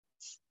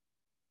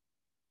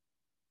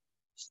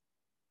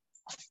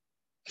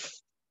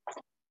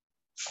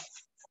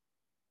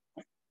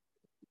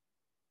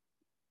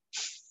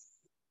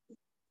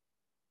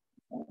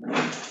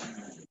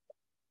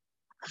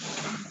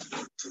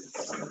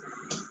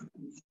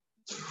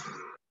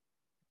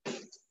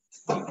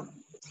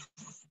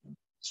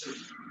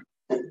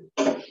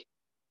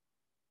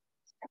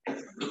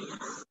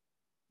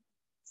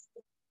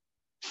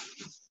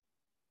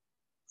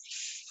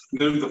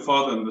name of the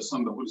Father and the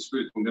Son and the Holy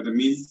Spirit.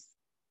 Amen.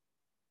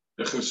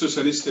 Christus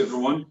Anist,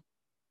 everyone.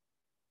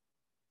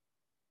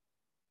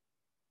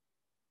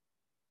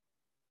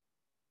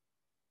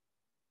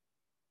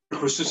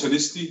 Christus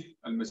Anisti,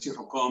 المسيح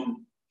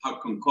قام,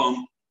 حقا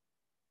قام.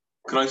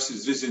 Christ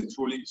is risen,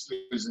 truly is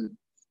risen.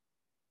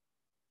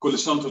 كل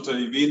سنة وانتم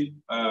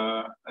طيبين.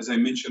 As I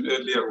mentioned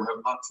earlier, we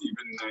have not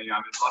even,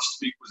 last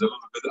week was a little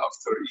bit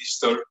after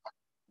Easter.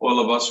 All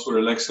of us were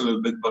relaxed a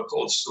little bit, but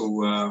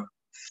also,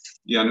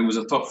 it was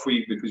a tough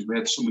week because we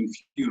had so many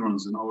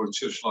funerals in our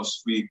church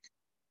last week.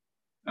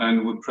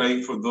 And we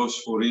pray for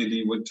those who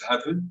really went to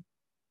heaven,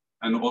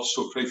 and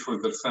also pray for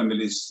their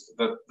families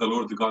that the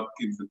Lord God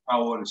give the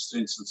power,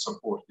 strength, and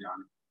support.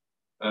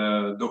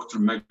 Dr.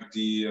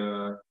 Magdi,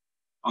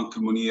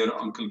 Uncle Munir,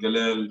 Uncle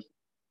Galal,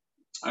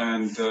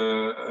 and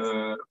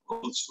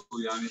also,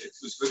 it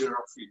was very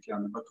rough week.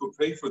 But we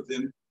pray for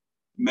them.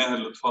 Meher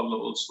Lutfallah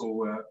also,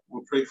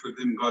 we pray for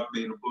them. God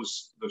may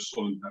repose their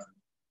soul in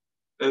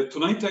heaven.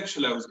 Tonight,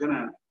 actually, I was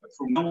gonna,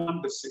 from now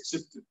on, that's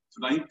accepted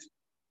tonight.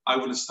 I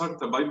will start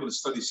the Bible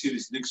study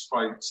series next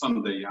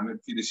Sunday. And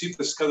if you receive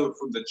the schedule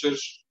from the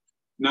church,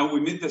 now we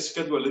made the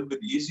schedule a little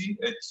bit easy.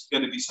 It's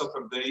going to be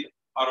Saturday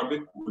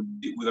Arabic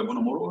with Abu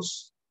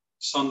Moros,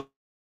 Sunday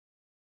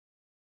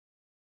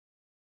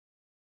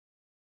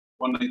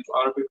one night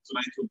Arabic,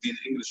 tonight will be an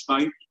English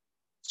night.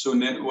 So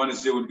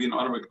Wednesday will be an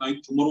Arabic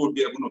night. Tomorrow will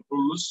be Abu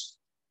Nakrulus.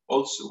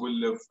 Also,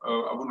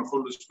 Abu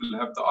Nakrulus will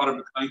have the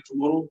Arabic night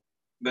tomorrow.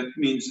 That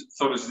means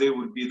Thursday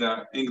will be the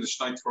English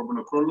night for Abu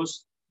Nakrulus.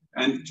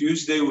 And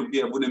Tuesday will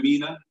be Abu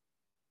Namina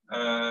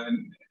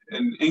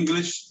in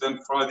English, then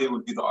Friday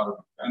will be the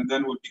Arabic. And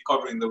then we'll be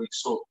covering the week.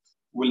 So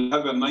we'll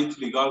have a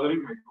nightly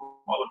gathering. I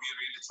hope all of you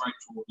really try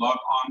to log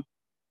on.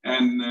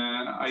 And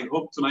I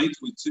hope tonight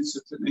since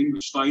it's an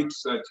English night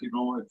that,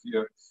 if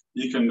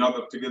you can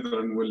gather together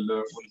and we'll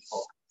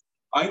talk.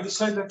 I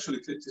decided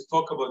actually to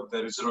talk about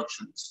the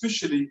resurrection,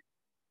 especially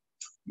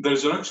the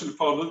resurrection of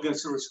our Lord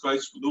Jesus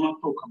Christ. We do not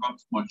talk about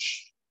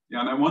much.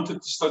 And I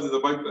wanted to study the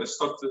Bible. I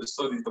started to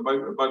study the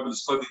Bible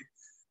study,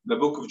 the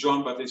book of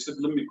John, but I said,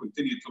 let me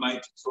continue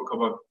tonight to talk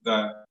about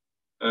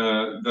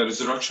the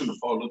resurrection of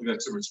our Lord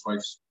Jesus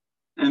Christ.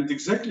 And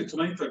exactly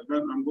tonight,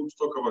 I'm going to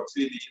talk about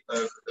really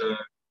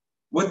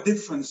what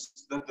difference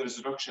does the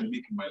resurrection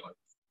make in my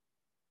life?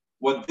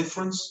 What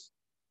difference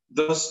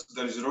does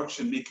the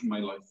resurrection make in my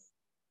life?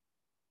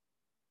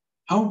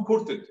 How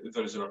important is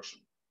the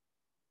resurrection?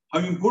 How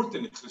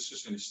important is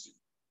Christianity?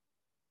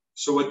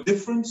 So what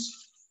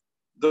difference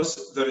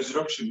does the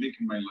resurrection make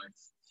in my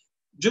life?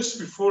 Just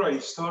before I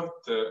start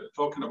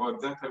talking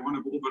about that, I want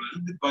to go over a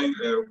little bit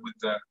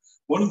with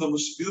one of the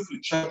most beautiful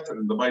chapters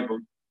in the Bible,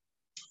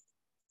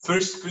 1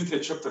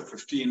 Corinthians chapter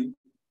 15.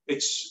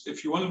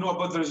 If you want to know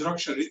about the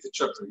resurrection, read the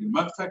chapter. In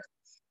matter of fact,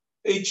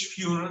 each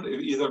funeral,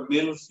 either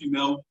male or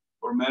female,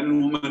 or man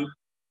and woman,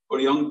 or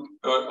young,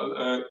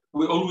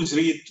 we always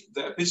read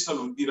the epistle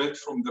will be read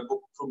from the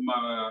book from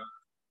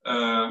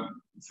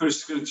 1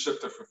 Corinthians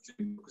chapter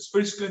 15. Because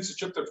 1 Corinthians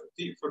chapter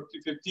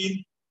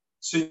 15,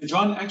 St.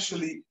 John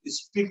actually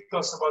speaks to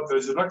us about the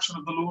resurrection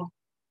of the Lord,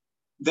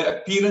 the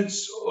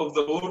appearance of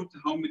the Lord,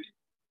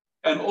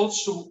 and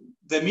also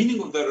the meaning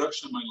of the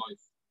resurrection in my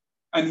life.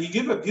 And he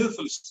gave a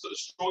beautiful,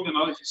 strong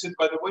analogy. He said,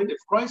 by the way, if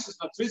Christ is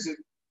not risen,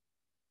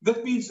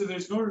 that means that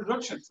there's no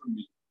resurrection for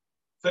me.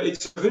 So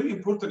it's a very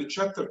important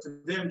chapter.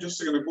 Today I'm just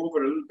going to go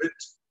over a little bit.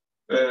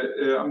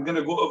 I'm going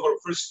to go over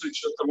first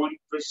chapter 1,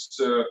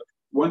 verse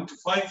 1 to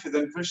 5, and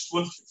then verse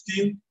 12,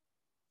 15.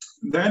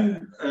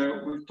 Then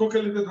we'll talk a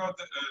little bit about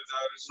the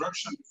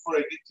resurrection before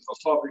I get to the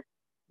topic,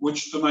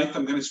 which tonight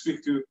I'm going to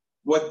speak to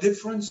what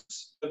difference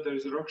does the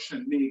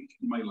resurrection make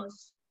in my life.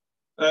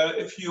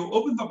 If you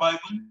open the Bible,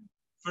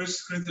 1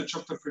 Corinthians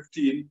chapter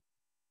 15,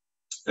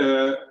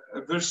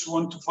 verse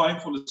 1 to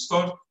 5, we'll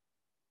start.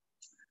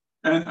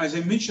 And as I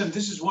mentioned,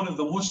 this is one of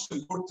the most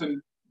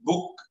important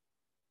books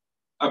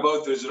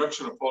about the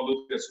resurrection of our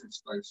Lord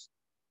Jesus Christ.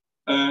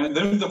 And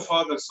then the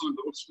Father, Son, and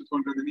the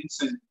Holy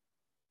Spirit,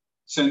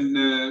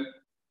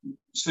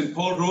 St.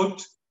 Paul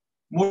wrote,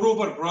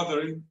 moreover,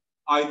 brethren,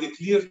 I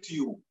declare to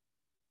you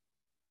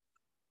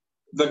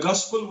the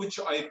gospel which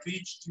I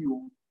preached to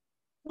you,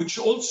 which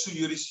also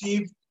you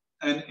received,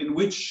 and in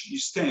which you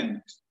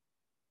stand,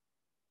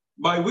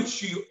 by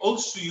which you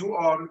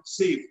are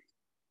saved,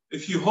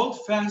 if you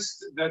hold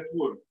fast that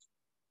word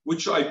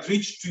which I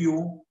preached to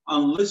you,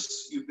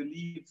 unless you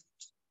believed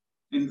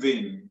in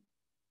vain.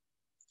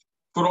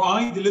 For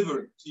I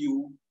delivered to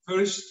you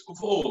first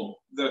of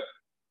all that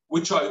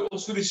which I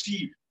also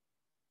received,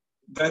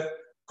 that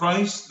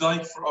Christ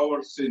died for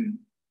our sin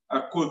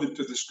according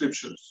to the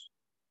scriptures,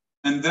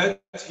 and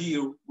that he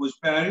was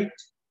buried,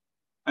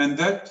 and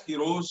that he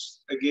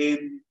rose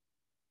again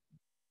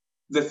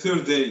the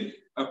third day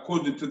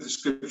according to the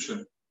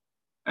scripture,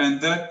 and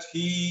that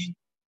he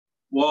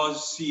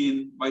was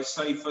seen by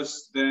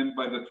Cephas, then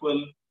by the 12.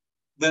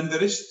 Then the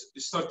rest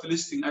start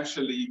listing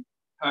actually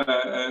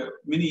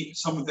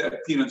some of the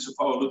appearance of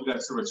our Lord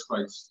Jesus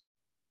Christ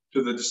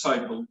to the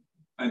disciple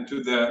and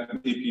to the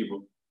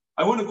people.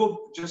 I want to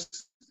go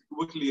just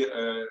quickly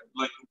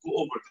like go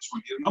over this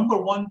one here. Number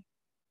one,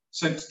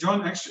 St.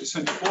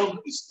 Paul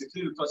is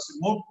declaring to us,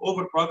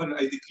 moreover, brother,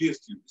 I declare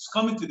to you. He's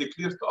coming to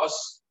declare to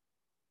us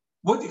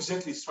what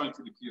exactly he's trying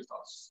to declare to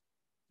us.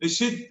 He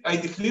said, I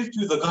declare to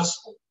you the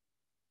gospel.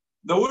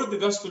 The word the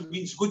gospel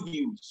means good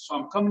news. So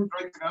I'm coming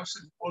right now,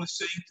 St. Paul is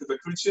saying to the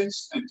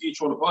Christians and to each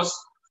one of us,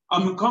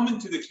 I'm coming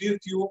to declare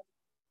to you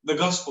the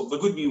gospel, the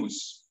good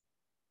news,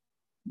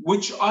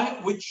 which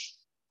I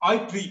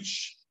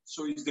preach.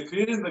 So he's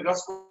declaring the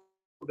gospel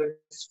that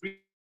he's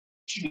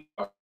preaching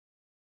of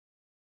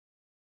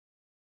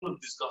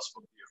this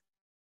gospel here.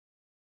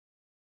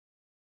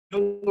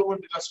 You know what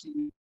the gospel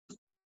means?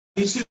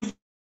 He said,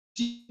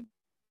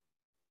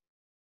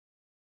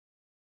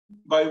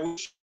 by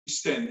which we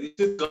stand. It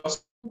is the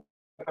gospel.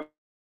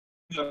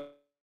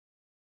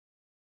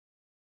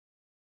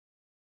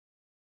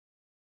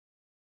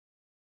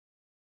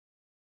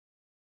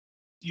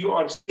 You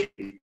are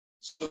saved.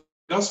 So the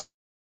gospel,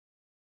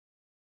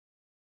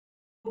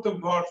 the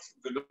part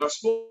of the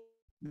gospel,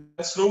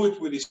 that's through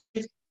it with his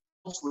faith,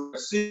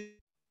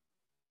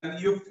 and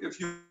if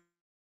you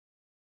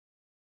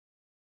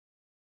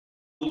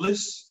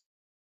list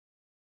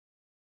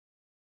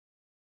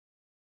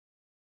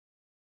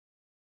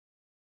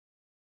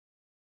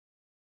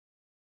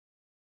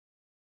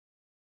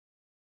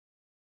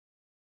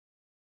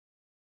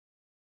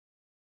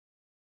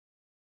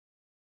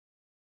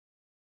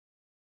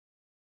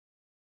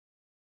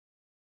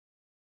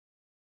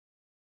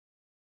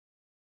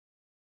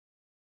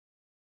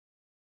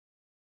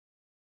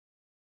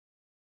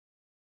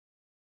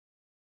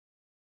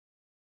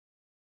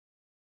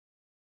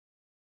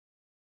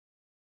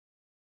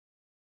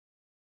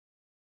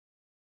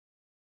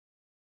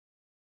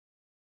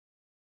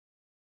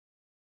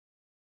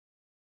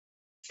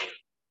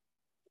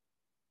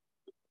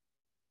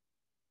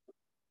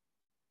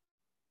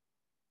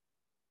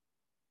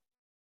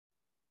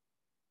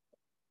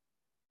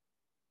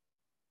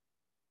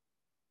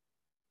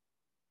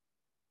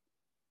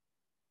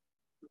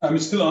I'm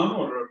still on,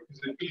 or is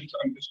it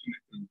I'm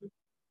disconnected?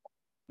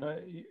 No,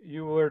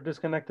 you were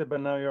disconnected, but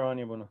now you're on,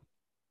 Ibuna.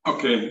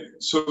 Okay,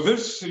 so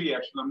verse 3,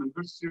 actually, I'm in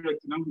verse 3 right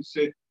now. He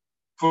said,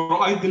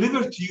 for I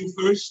delivered to you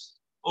first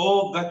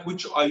all that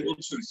which I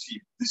also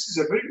received. This is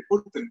a very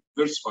important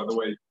verse, by the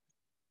way,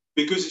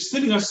 because it's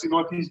telling us,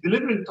 he's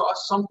delivering to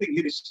us something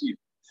he received.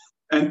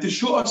 And to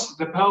show us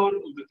the power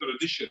of the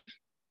tradition,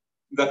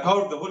 the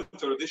power of the Holy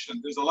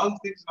Tradition. There's a lot of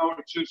things in our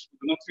church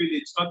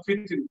it's not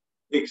written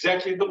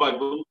exactly in the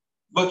Bible,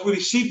 but we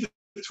received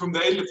it from the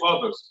early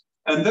fathers.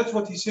 And that's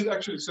what he said,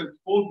 actually, St.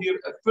 Paul here,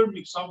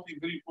 affirming something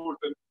very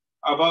important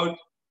about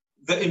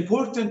the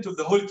importance of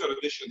the Holy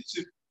Tradition. He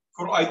said,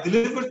 for I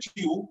deliver to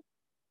you,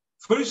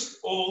 first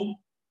all,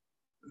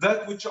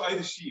 that which I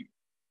received.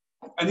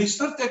 And he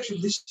started actually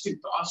listening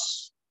to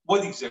us.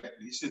 What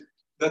exactly? He said,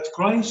 that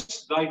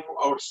Christ died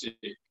for our sake.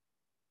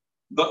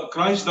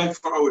 Christ died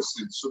for our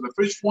sins. So the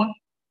first one,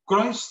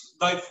 Christ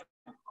died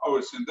for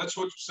our sins. That's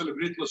what we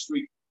celebrate last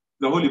week,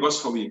 the Holy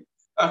Pascha week.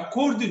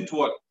 According to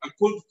what?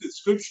 According to the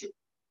Scripture.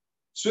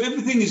 So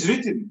everything is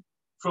written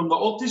from the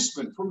Old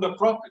Testament, from the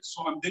prophets.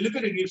 So I'm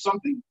delivering you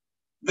something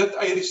that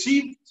I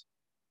received,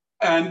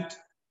 and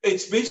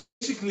it's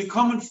basically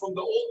coming from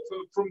the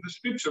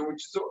Scripture,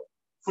 which is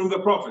from the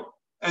prophet.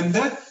 And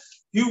that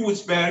he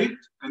was buried,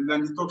 and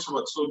then he talks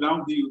about, so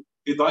now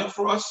he died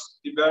for us,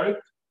 he buried,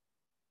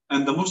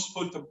 and the most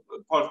important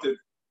part,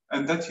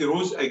 and that he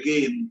rose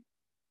again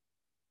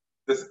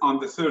on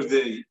the third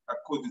day,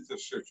 according to the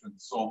Scripture.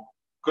 So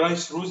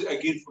Christ rose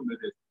again from the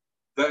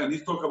dead. And he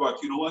talk about,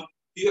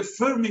 he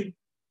affirming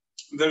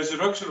the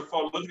resurrection of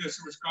our Lord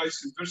Jesus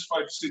Christ in verse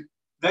 5 said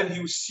that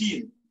he was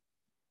seen.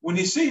 When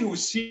he say he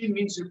was seen,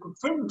 means you're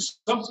confirming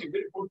something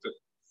very important.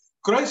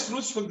 Christ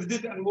rose from the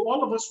dead, and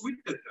all of us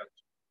witnessed that.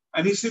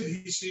 And he said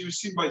he was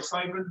seen by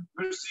Simon.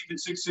 Verse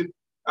 6 said,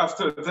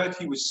 after that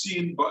he was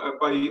seen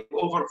by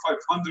over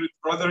 500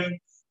 brethren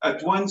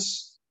at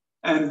once,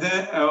 and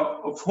then,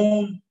 of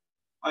whom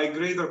a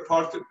greater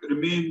part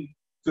remain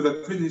to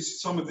the finish.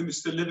 Some of them are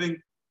still living.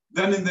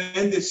 Then in the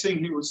end, they're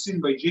saying he was seen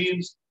by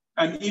James.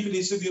 And even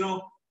he said,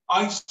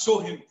 I saw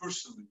him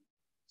personally.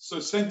 So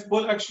St.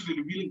 Paul actually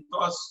revealing to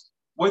us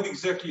what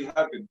exactly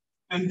happened.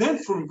 And then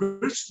from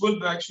verse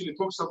 12 actually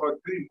talks about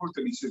very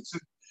important. He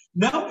said,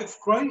 now if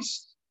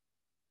Christ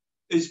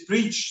is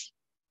preached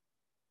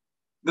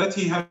that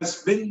he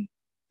has been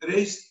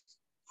raised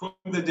from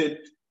the dead,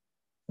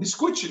 he's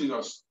questioning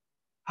us.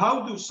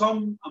 How do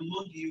some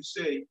among you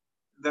say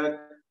that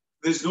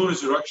there's no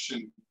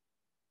resurrection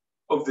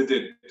of the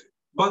dead?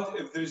 But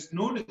if there's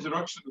no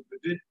resurrection of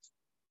the dead,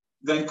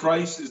 then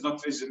Christ is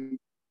not risen.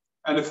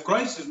 And if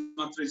Christ is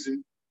not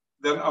risen,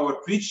 then our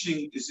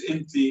preaching is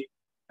empty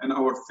and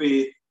our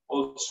faith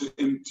also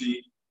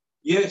empty.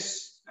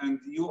 Yes, and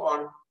you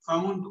are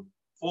found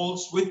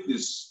false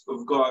witness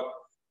of God,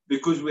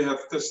 because we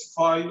have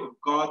testified of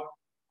God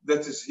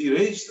that is he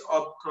raised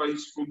up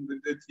Christ from the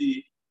dead,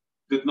 he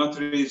did not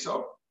raise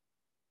up.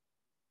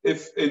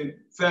 If in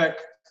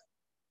fact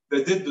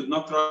the dead did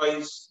not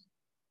rise,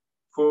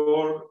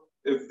 for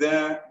if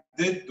the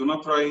dead do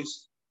not rise,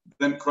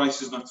 then Christ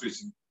is not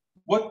risen.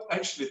 What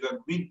actually the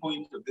main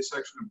point of this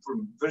actually from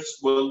verse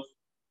 12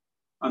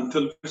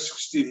 until verse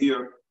 16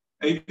 here,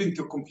 even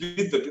to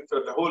complete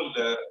the whole,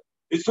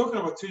 it's talking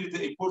about really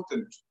the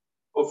importance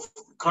of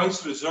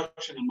Christ's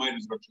resurrection and my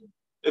resurrection.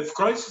 If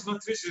Christ is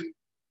not risen,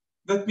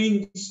 that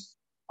means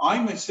I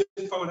myself,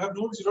 I will have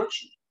no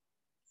resurrection.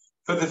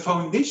 For the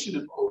foundation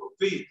of our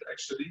faith,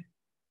 actually,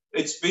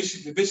 it's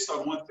basically based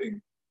on one thing,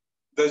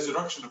 the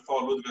resurrection of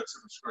our Lord God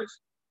Jesus Christ.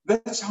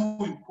 That's how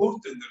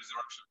important the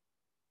resurrection.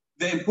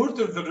 The importance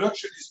of the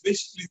resurrection is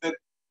basically that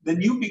the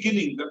new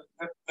beginning,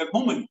 the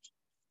moment.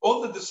 All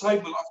the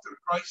disciples after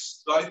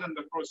Christ died on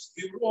the cross,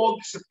 they were all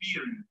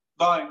disappearing,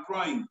 dying,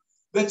 crying.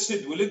 That's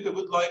it. We lived a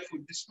good life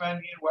with this man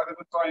here, we had a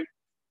good time.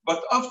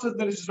 But after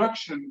the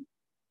resurrection,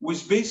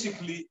 was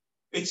basically,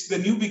 it's the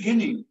new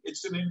beginning.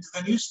 It's the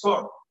new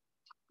start.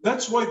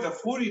 That's why the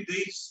 40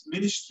 days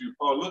ministry of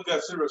our Lord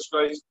God Jesus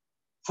Christ,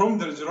 from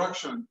the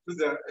resurrection to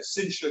the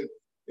ascension,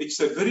 it's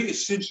a very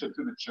essential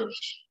to the church.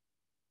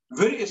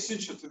 Very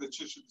essential to the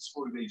church in these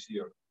 40 days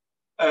here.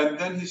 And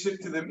then he said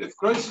to them, if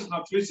Christ is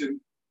not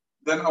risen,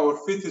 then our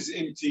faith is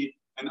empty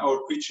and our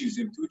preaching is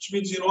empty. Which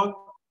means, you know what?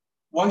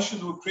 Why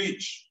should we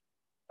preach?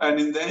 And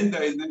in the end,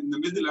 in the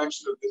middle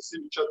actually of the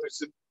same chapter, he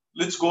said,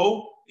 let's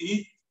go,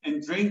 eat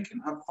and drink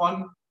and have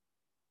fun,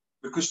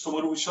 because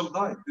tomorrow we shall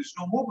die. There's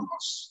no more with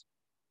us.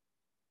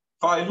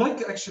 But I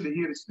like actually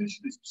here,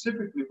 especially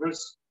specifically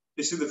verse,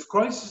 he said, if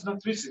Christ is not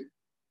risen,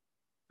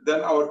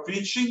 then our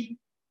preaching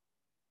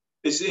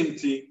is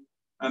empty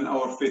and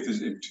our faith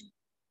is empty.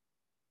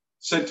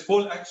 St.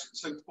 Paul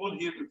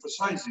here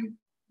emphasizing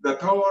the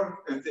power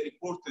and the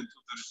importance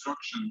of the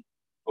resurrection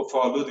of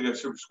our Lord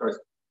Jesus Christ.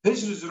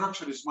 His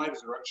resurrection is my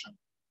resurrection.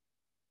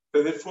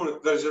 Therefore,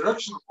 the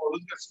resurrection of our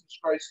Lord Jesus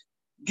Christ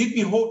gives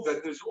me hope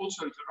that there's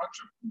also a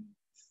resurrection.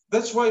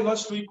 That's why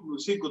last week we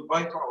say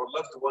goodbye to our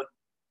loved one.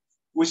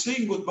 We're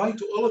saying goodbye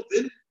to all of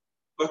them,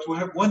 but we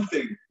have one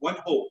thing, one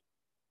hope,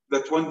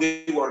 that one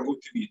day we are going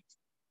to meet.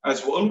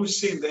 As we always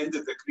say in the end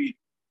of the creed,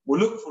 we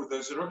look for the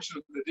resurrection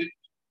of the dead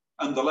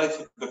and the life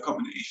of the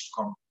coming age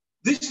to come.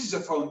 This is the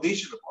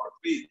foundation of our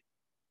faith.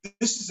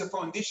 This is the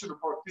foundation of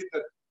our faith,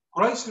 that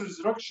Christ's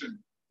resurrection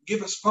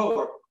give us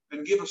power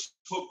and give us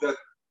hope that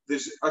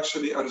there's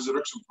actually a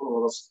resurrection for all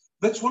of us.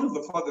 That's one of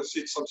the fathers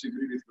said something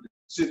really beautiful.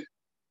 He said,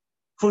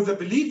 for the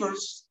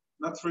believers,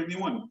 not for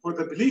anyone, for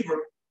the believer,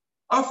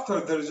 after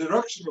the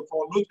resurrection of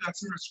our Lord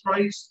Jesus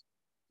Christ,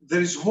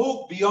 there is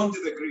hope beyond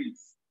the grave.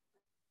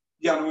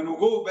 Yeah, when we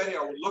go bury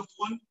our loved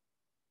one,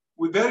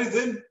 we bury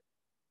them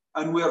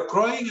and we are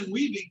crying and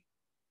weeping,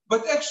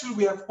 but actually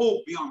we have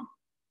hope beyond.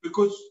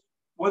 Because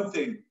one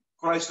thing,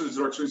 Christ's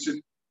resurrection, said,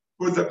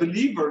 for the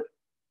believer,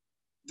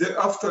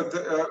 after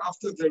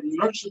the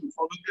resurrection of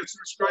our Lord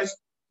Jesus Christ,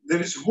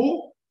 there is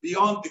hope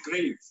beyond the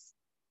grave.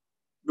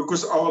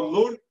 Because our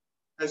Lord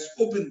has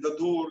opened the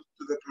door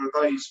to the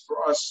paradise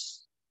for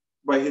us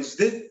by his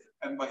death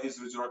and by his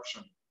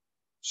resurrection.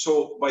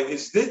 So by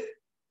his death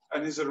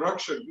and his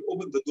resurrection, he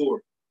opened the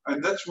door.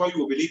 And that's why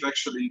we believe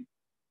actually,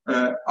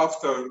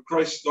 after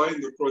Christ died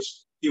on the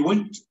cross, he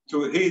went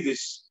to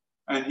Hades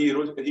and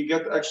he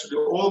got actually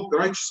all the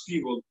righteous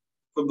people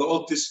from the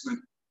Old Testament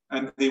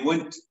and they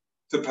went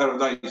to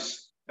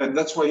paradise. And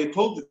that's why he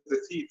told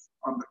the thief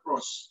on the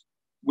cross,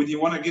 when you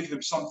want to give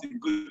him something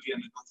good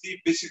again, the thief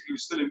basically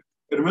was telling him,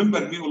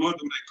 remember me, O Lord,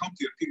 when I come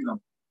to your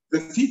kingdom. The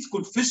thief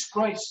confessed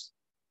Christ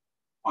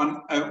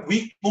on a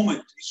weak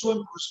moment. He saw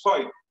him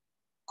crucified.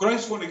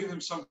 Christ want to give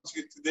him something.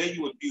 Today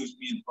you will be with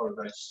me in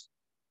paradise.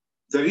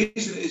 The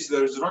reason is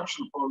the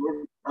resurrection of our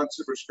Lord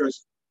Jesus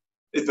Christ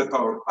is the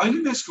power. I'm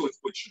going to ask you a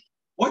question.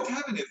 What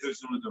happens if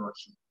there's no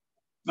resurrection?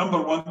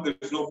 Number one,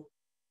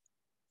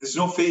 there's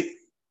no faith.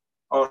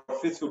 Our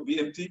faith will be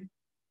empty.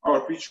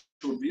 Our preaching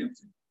will be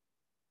empty.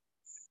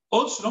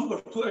 Also, number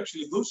two,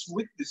 actually, those who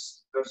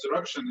witness the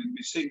resurrection and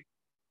we say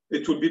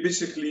it will be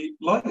basically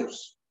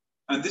liars.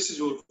 And this is,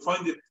 you'll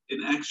find it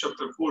in Acts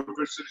chapter 4,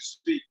 verse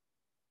 33.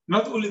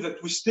 Not only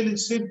that we're still in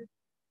sin,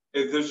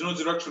 if there's no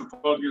resurrection for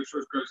our Lord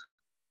Jesus Christ,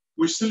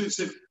 we're still in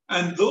sin.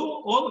 And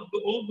though all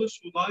those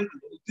who died in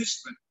the Old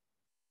Testament,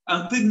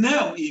 until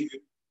now even,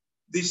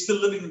 they're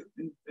still living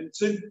in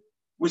sin,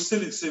 we're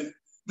still in sin.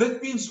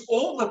 That means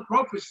all the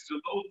prophecies of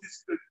the Old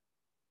Testament,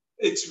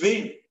 it's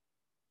vain.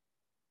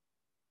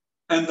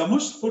 And the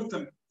most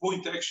important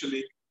point,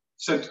 actually,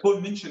 St. Paul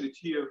mentioned it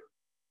here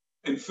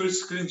in 1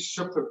 Corinthians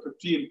chapter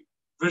 15,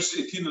 verse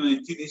 18 and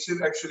 19. He said,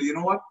 actually, you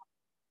know what?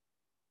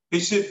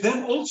 He said,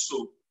 then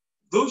also,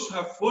 those who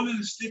have fallen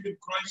asleep in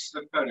Christ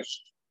have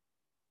perished.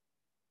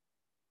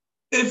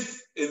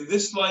 If in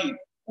this life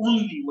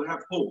only we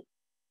have hope,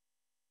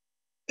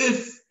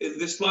 if in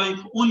this life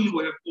only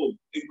we have hope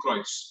in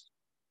Christ,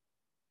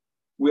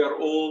 we are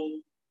all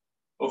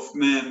of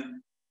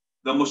man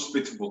the most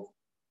pitiable.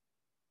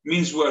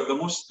 Means we are the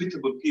most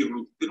pitiable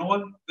people. You know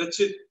what?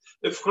 That's it.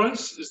 If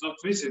Christ is not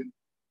risen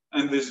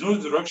and there's no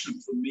resurrection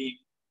for me,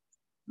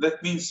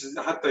 that means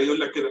حتى يقول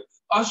لك كده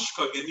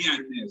أشقى جميع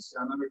الناس.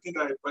 يعني أنا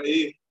كده هيبقى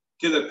إيه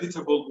كده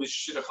pitiable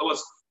مش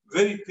خلاص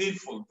very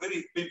painful,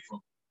 very painful,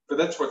 But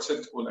that's what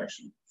Saint Paul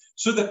actually.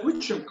 So the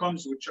question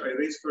comes, which I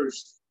raised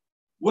first,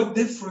 what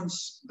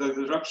difference does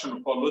the resurrection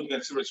of our Lord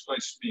Jesus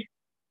Christ make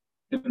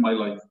in my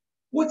life?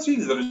 What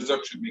really the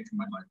resurrection make in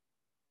my life?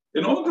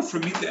 In order for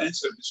me to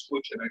answer this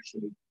question,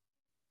 actually,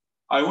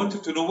 I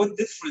wanted to know what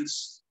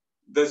difference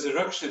the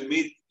resurrection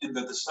made in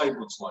the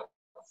disciples' life.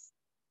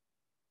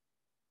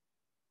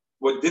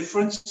 What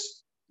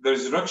difference the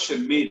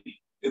resurrection made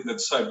in the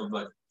disciples'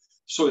 life.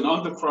 So in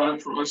order for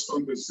us to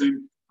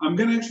understand, I'm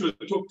going to actually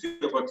talk to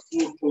you about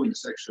 4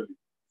 points, actually.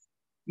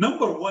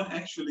 Number one,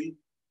 actually,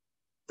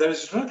 the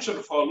resurrection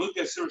of our Lord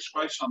Jesus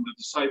Christ on the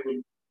disciple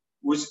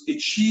was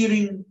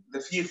cheering the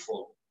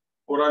fearful.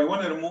 Or I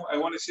want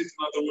to say it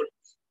in other words,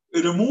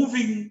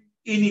 removing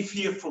any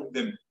fear from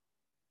them.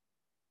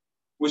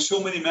 With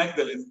so many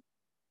Magdalene,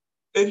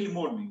 early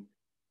morning,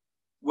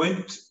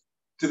 went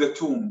to the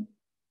tomb,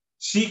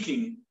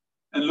 seeking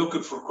and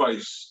looking for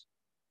Christ.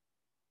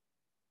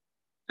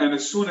 And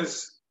as soon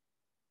as,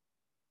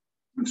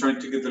 I'm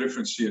trying to get the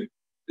reference here,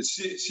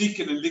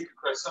 seeking and looking for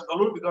Christ, and the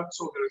Lord God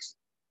saw her,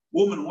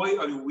 woman, why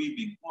are you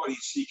weeping? Who are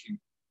you seeking?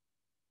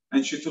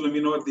 And she told him,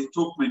 you know what, they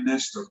took my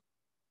master.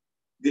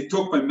 They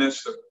took my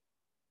master.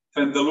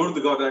 And the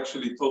Lord God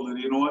actually told her,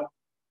 you know what?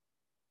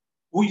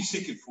 Who are you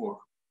seeking for?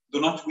 Do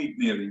not weep,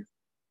 Mary.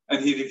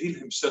 And he revealed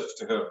himself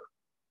to her.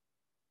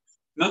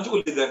 Not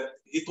only that,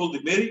 he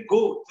told Mary, go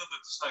tell the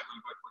disciple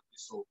about what he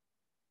saw.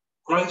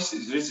 Christ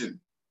is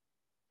risen.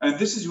 And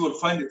this is, you will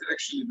find it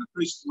actually in the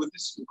priest, with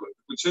this,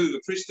 consider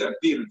the priest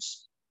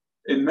appearance.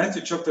 In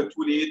Matthew chapter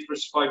 28,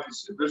 verse 5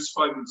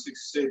 and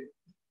 6 say,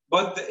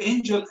 but the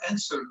angel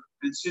answered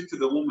and said to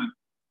the woman,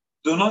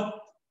 do not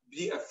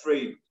be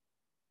afraid,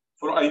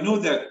 for I know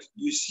that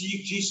you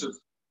seek Jesus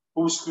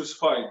who was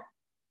crucified.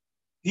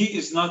 He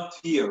is not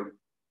here.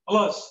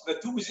 Alas, the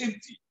tomb is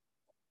empty.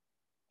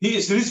 He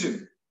is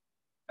risen.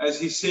 As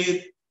he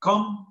said,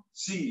 come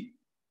see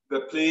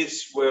the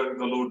place where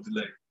the Lord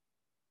lay.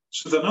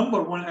 So the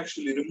number one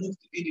actually removed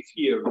any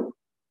fear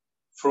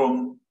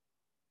from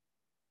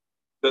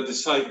the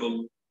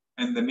disciple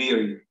and the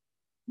Mary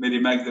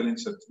Magdalene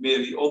said,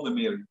 Mary, all the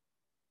Mary.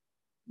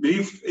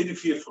 Removed any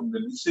fear from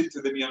them. He said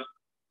to them,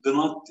 do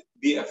not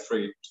be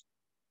afraid.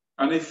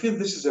 And I feel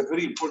this is a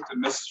very important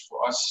message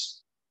for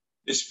us,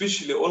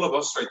 especially all of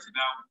us right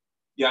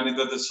now.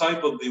 The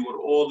disciples, they were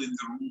all in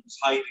the rooms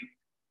hiding.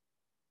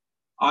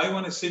 I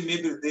want to say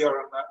maybe they are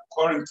in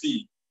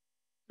quarantine.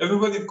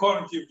 Everybody in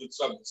quarantine,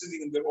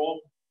 sitting in their own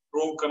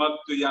room, cannot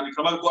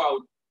go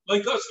out.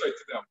 Like us right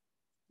now.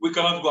 We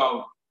cannot go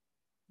out.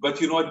 But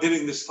you know what,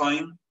 during this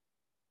time,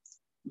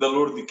 the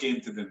Lord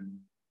came to them.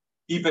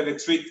 He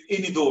penetrated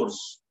any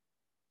doors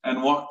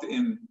and walked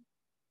in.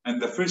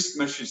 And the first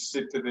message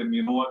said to them,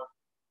 you know what,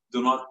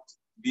 do not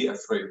be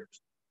afraid.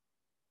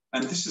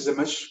 And this is a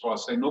message for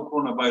us. I know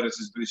coronavirus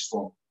is very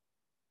strong.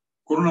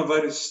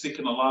 Coronavirus is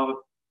taking a lot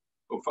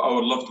of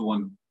our loved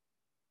one.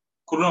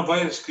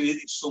 Coronavirus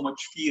creating so much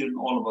fear in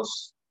all of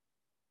us.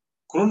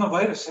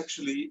 Coronavirus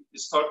actually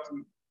is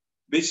starting,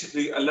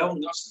 basically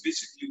allowing us, we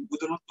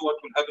do not know what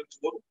will happen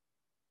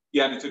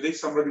tomorrow. Today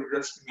somebody was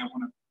asking me,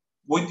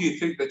 when do you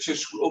think the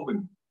church will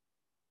open?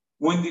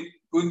 When do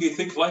you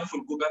think life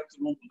will go back to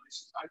normal? I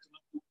said, I do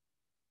not know.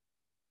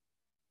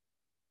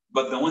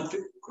 But the one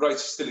thing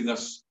Christ is telling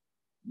us,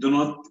 do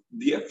not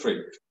be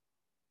afraid.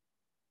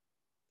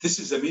 This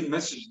is the main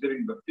message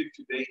during the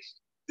 50 days,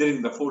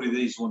 during the 40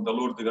 days when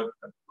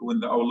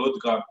our Lord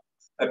God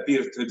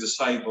appeared to the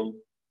disciple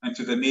and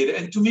to the Mary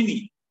and to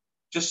many.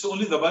 Just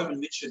only the Bible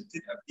mentioned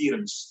 10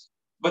 appearance,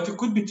 but it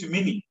could be to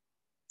many.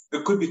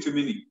 It could be to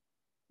many.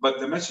 But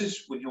the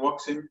message when he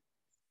walks in,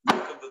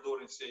 knock on the door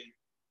and say,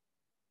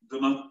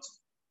 do not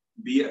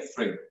be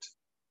afraid.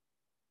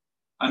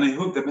 And I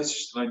hope the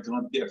message tonight, do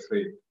not be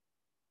afraid.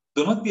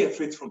 Do not be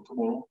afraid from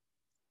tomorrow.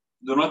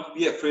 Do not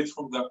be afraid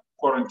from the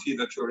quarantine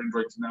that you're in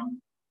right now.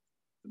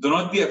 Do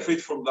not be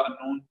afraid from the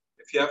unknown.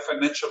 If you have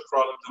financial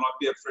problem, do not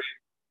be afraid.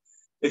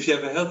 If you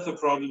have a health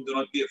problem, do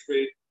not be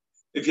afraid.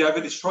 If you have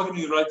any struggle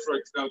in your life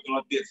right now, do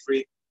not be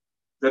afraid.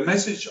 The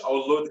message our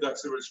Lord God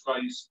Jesus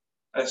Christ,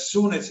 as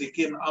soon as he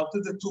came out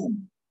of the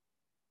tomb,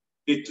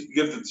 he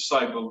gave the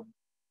disciple,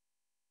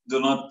 do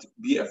not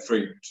be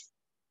afraid.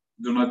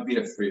 Do not be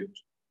afraid.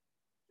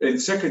 In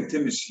 2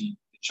 Timothy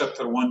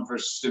chapter 1,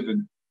 verse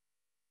 7,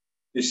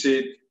 he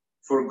said,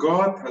 for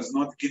God has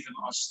not given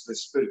us the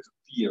spirit of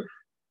fear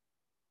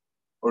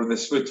or the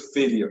spirit of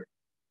failure.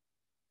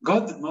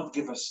 God did not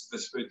give us the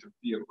spirit of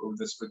fear or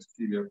the spirit of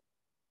failure,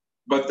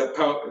 but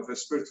the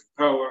spirit of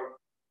power,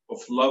 of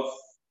love,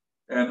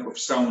 and of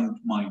sound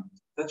mind.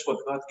 That's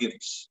what God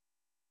gives.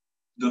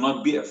 Do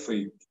not be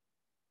afraid.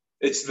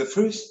 It's the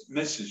first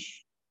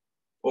message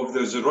of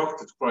the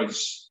resurrected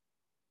Christ,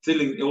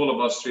 telling all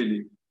of us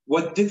really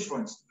what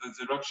difference the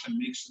resurrection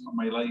makes in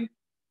my life.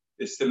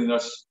 Is telling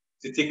us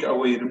to take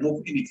away,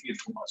 remove any fear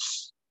from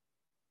us.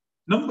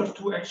 Number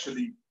two,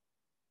 actually,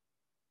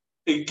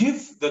 it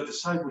gives the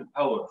disciple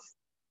power.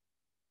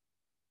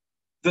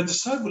 The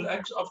disciple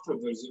acts after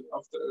the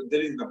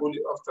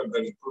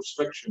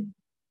crucifixion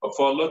of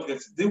our Lord,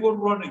 they were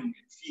running in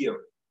fear.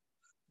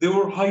 They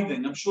were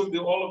hiding. I'm sure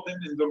all of them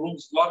in the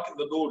rooms, locking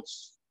the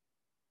doors.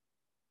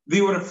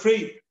 They were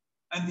afraid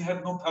and they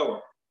had no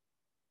power.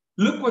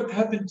 Look what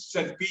happened to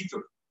St.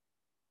 Peter,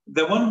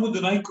 the one who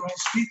denied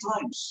Christ 3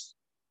 times.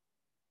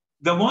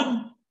 The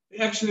one,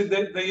 actually,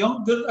 the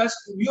young girl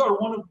asked him, you are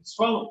one of his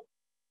fellow.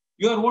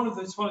 You are one of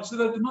his fellow. He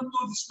said, I do not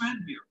know this man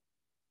here.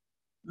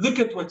 Look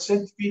at what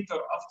St. Peter,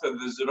 after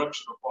the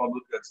resurrection of our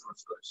Lord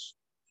Jesus Christ.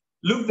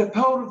 Look, the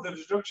power of the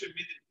resurrection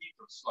made in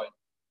Peter's life.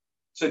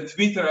 St.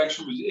 Peter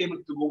actually was able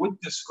to go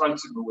witness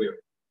Christ everywhere.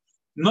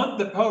 Not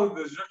the power of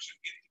the resurrection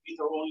gave to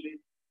Peter only,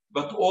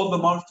 but all the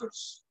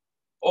martyrs.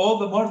 All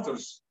the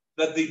martyrs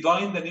that they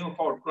died in the name of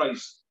our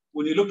Christ.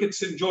 When you look at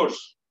St. George,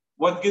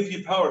 what gives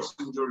you power,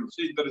 St. George?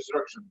 St. the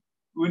resurrection.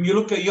 When you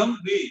look at a young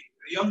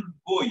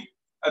boy,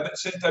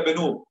 St.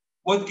 Abeno,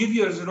 what gives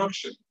you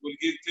resurrection?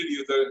 Tell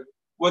you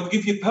what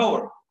gives you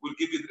power will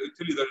tell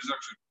you the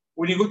resurrection.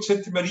 When you go to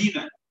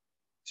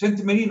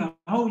St. Marina,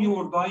 how you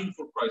were dying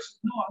for Christ?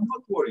 No, I'm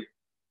not worried.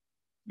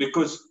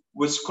 Because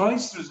with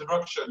Christ's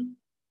resurrection,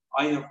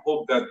 I have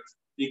hope that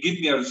He give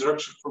me a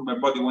resurrection from my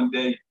body one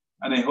day,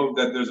 and I hope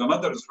that there's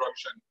another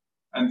resurrection,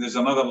 and there's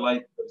another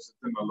life, there's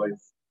eternal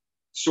life.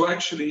 So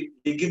actually,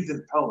 He gives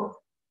them power.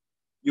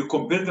 You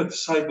compare the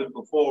disciples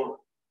before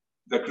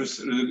the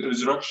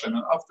resurrection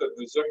and after the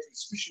resurrection,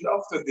 especially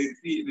after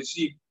they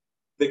received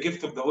the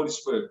gift of the Holy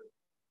Spirit.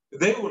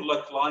 They were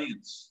like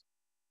lions.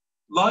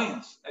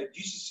 Lions. And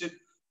Jesus said,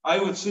 I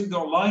will send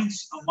your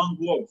lions among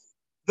wolves.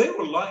 They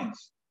were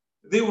lions.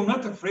 They were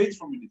not afraid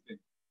from anything.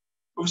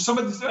 If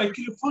somebody said, I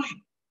kill you,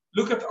 fine.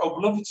 Look at our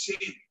beloved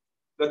saint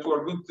that we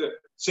are going to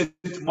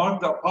St.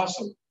 Mark the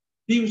Apostle.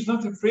 He was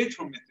not afraid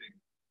from anything.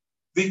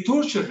 They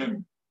tortured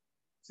him.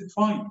 He said,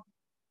 fine.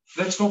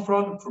 That's no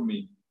problem for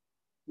me.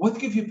 What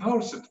gives you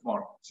power, St.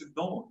 Mark? He said,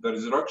 no, the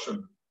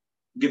resurrection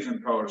give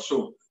him power.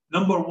 So,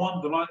 number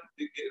one, do not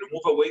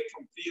remove away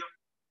from fear.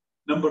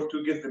 Number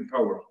two, give them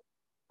power.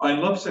 I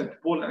love St.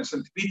 Paul and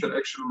St. Peter,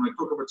 actually, when I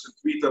talk about St.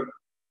 Peter,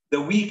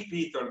 the weak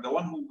Peter, the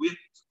one who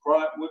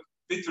wept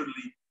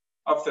bitterly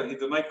after he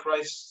denied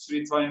Christ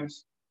 3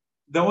 times,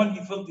 the one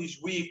he felt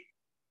he's weak,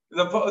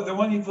 the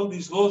one he felt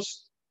he's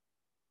lost.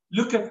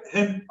 Look at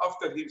him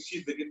after he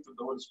received the gift of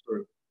the Holy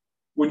Spirit.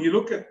 When you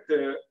look at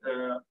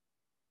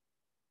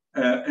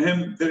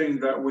him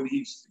during when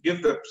he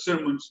gave the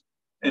sermons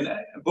in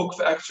book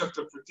of Acts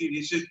chapter 13,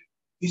 he said,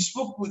 he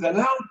spoke with a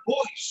loud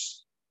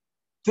voice,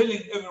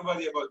 telling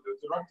everybody about the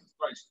resurrected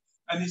Christ.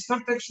 And he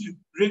started actually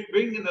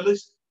bringing a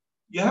list.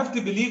 You have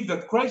to believe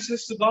that Christ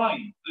has to die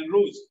and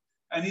rose.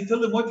 And he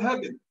told them what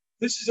happened.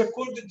 This is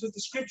according to the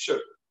scripture.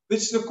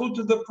 This is according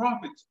to the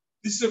prophets.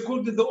 This is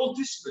according to the Old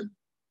Testament.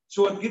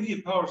 So I'll give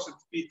you power, St.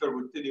 Peter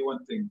will tell you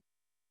one thing.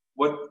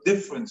 What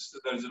difference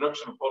the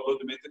resurrection of our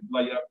Lord made in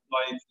life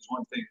is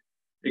one thing.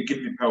 It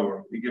gives me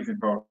power. It gives me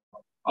power.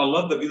 I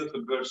love the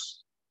beautiful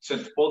verse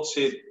St. Paul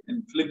said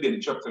in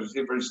Philippians chapter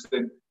 3, verse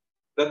 10,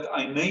 that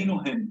I may know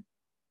him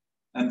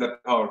and the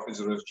power of his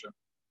resurrection.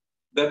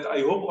 That I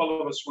hope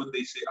all of us, when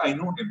they say, I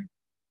know him,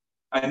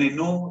 and I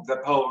know the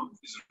power of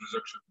his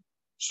resurrection.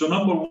 So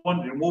number one,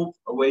 remove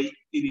away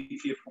any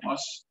fear from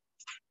us.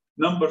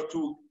 Number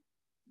two,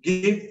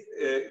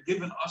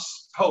 given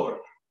us power.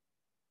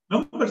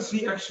 Number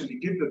three, actually,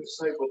 give the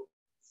disciple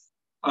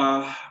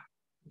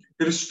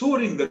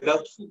restoring the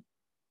doubtful.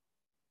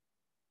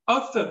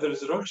 After the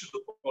resurrection,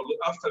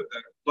 after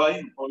the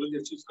dying of our Lord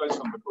Jesus Christ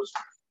on the cross,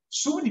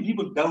 so many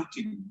people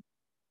doubting.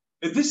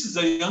 This is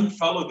a young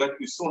fellow that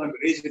we saw him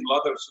raising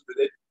ladders to the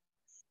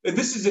dead.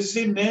 This is the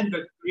same man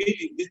that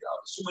really did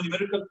so many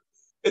miracles.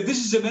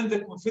 This is a man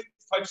that could feed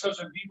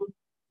 5,000 people.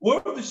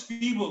 Were these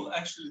people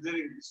actually there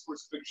in this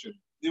crucifixion?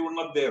 They were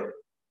not there.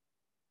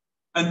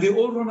 And they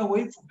all run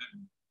away from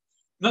him.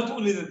 Not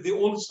only that, they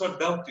all start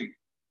doubting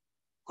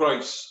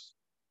Christ.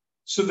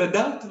 So the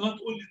doubt, not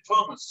only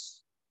Thomas.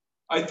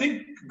 I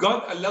think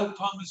God allowed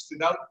Thomas to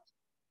doubt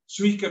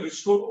so he can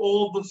restore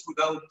all those who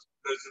doubt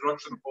the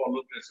resurrection of our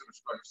Lord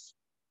Jesus Christ.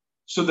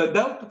 So the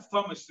doubt of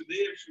Thomas,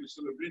 today actually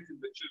celebrating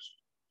the church.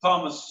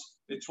 Thomas,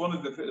 it's one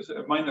of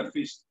the minor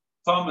feasts.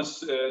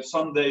 Thomas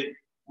Sunday,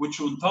 which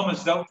when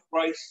Thomas doubted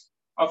Christ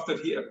after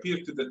he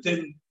appeared to the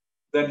 10,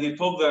 then he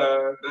told they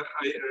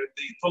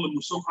told him,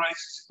 we saw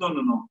Christ. He said,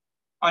 no.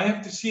 I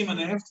have to see him and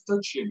I have to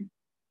touch him.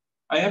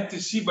 I have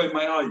to see by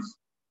my eyes.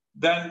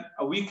 Then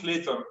a week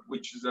later,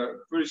 which is the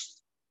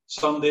first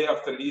Sunday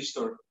after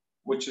Easter,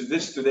 which is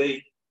this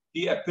today,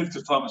 he appeared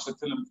to Thomas and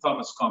told him,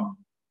 Thomas, come.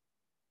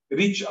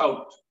 Reach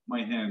out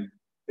my hand.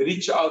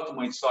 Reach out to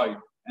my side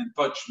and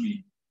touch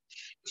me.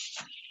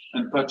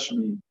 And touch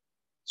me.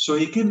 So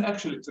he came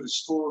actually to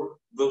restore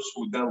those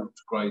who doubt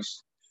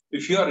Christ.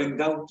 If you are in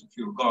doubt of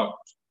your God,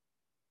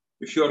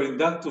 if you are in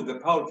doubt of the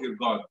power of your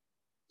God,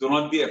 do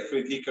not be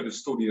afraid, he can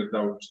restore your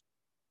doubt.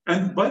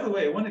 And by the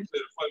way, I want to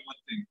clarify one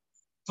thing.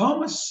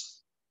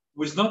 Thomas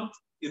was not,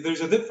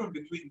 there's a difference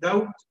between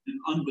doubt and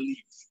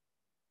unbelief.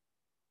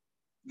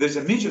 There's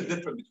a major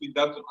difference between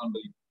doubt and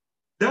unbelief.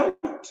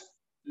 Doubt,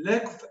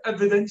 lack of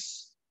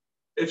evidence.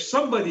 If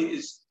somebody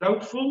is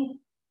doubtful,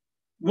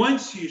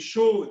 once you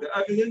show the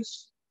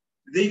evidence,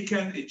 they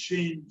can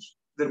change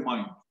their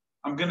mind.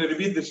 I'm going to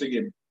repeat this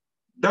again.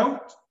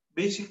 Doubt,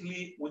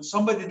 basically, when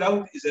somebody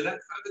doubts, is a lack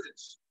of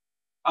evidence.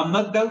 I'm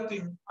not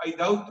doubting. I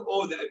doubt,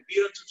 the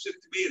appearance of St.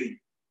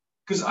 Mary,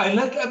 because I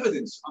lack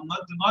evidence. I'm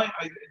not denying.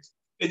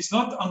 It's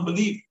not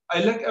unbelief.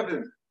 I lack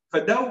evidence.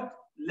 For doubt,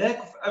 lack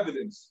of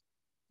evidence.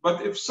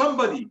 But if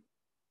somebody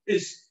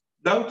is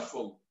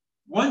doubtful,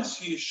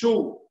 once you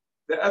show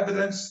the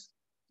evidence,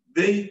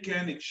 they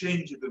can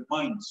exchange their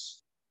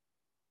minds.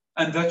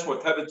 And that's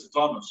what happened to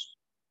Thomas.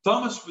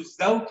 Thomas was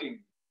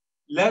doubting,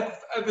 lack of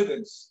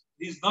evidence.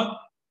 It's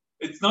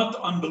not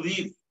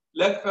unbelief,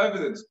 lack of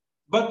evidence.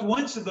 But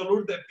once the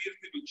Lord appeared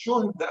to him,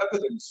 show him the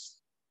evidence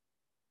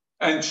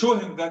and show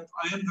him that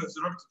I am the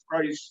resurrected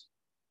Christ,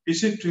 he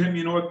said to him,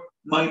 you know what,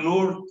 my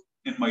Lord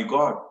and my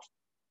God.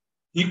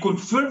 He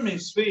confirmed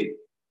his faith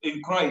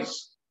in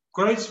Christ.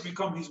 Christ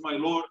become my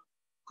Lord.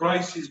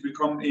 Christ has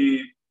become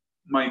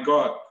my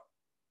God.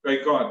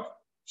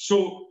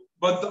 So,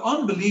 but the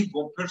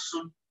unbelievable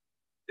person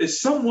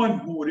is someone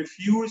who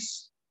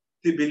refuses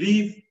to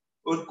believe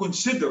or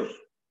consider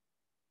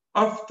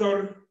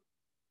after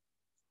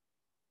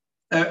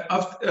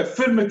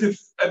affirmative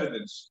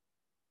evidence.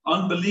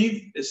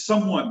 Unbelief is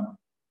someone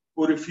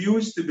who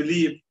refuses to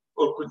believe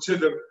or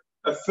consider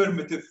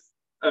affirmative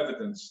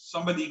evidence.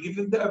 Somebody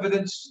given the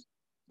evidence,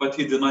 but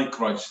he denied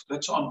Christ.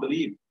 That's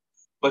unbelief.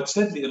 But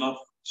sadly enough,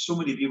 so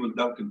many people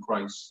doubt in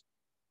Christ.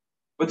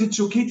 But it's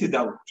okay to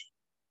doubt.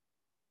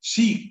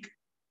 Seek,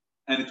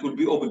 and it will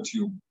be open to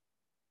you.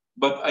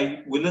 But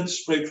I will not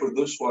pray for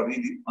those who are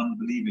really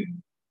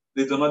unbelieving.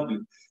 They do not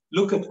believe.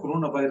 Look at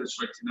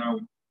coronavirus right now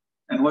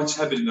and what's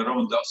happening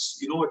around us.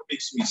 You know what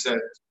makes me sad?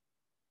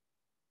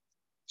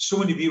 So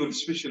many people,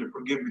 especially,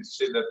 forgive me to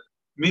say that,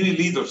 many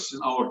leaders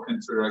in our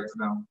country right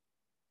now,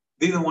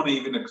 they don't want to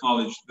even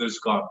acknowledge there's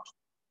God.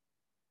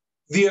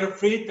 They are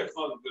afraid to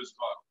acknowledge there's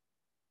God.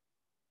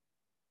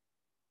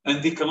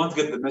 And they cannot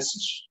get the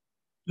message.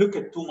 Look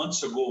at 2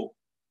 months ago,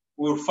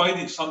 we were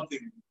fighting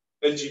something,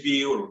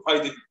 LGBT, or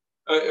fighting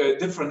a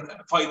different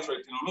fight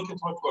right now. Look at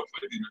what we're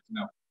fighting right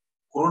now.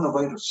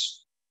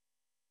 Coronavirus.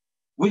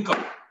 Wake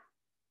up.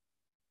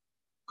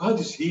 God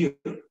is here.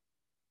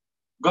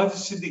 God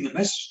is sending a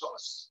message to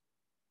us.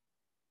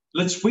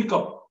 Let's wake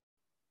up.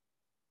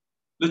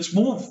 Let's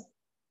move.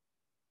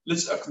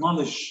 Let's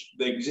acknowledge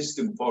the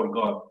existence of our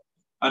God.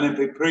 And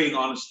I'm praying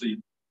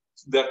honestly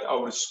that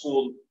our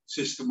school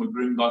system will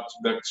bring God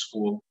back to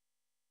school.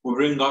 Will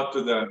bring God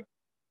to the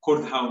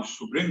courthouse.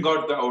 Will bring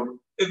God to our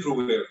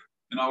everywhere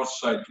in our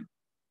society.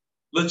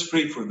 Let's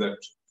pray for that.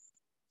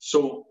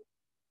 So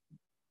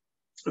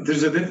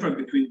there's a difference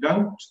between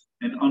doubt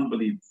and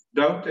unbelief.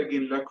 Doubt,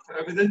 again, lack of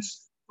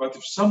evidence. But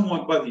if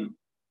somebody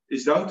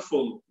is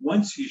doubtful,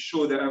 once he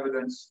shows the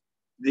evidence,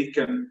 they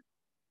can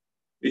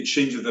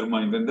change their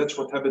mind. And that's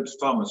what happened to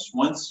Thomas.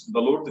 Once the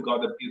Lord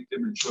God appeared to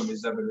him and showed him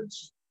his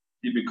evidence,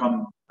 he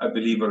became a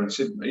believer and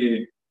said,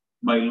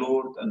 my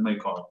Lord and my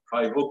God.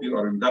 I hope you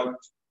are in doubt.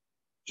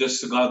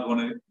 Just God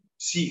want to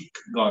seek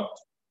God.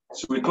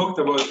 So we talked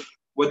about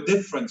what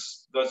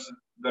difference does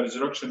the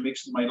resurrection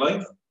makes in my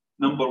life.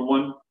 Number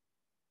one,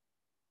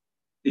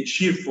 it's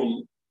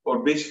cheerful,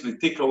 or basically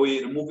take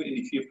away, remove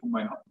any fear from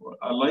my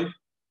life.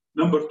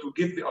 Number two,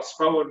 give us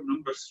power.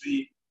 Number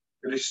three,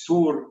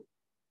 restore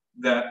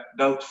the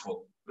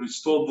doubtful,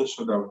 restore those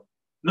who doubt.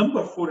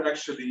 Number four,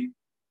 actually,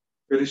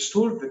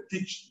 restore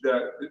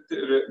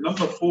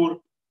number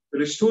four,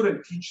 restore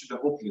and teach the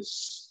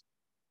hopeless.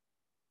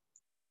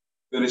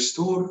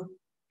 Restore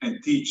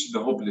and teach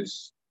the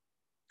hopeless.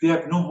 If you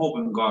have no hope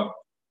in God,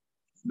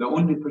 the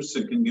only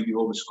person can give you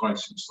hope is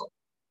Christ himself.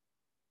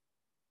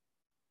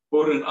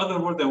 Or in other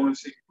words, I want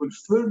to say,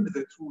 confirm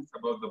the truth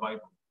about the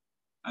Bible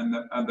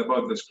and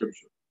about the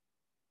scripture.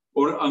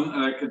 Or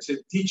I can say,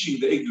 teaching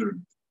the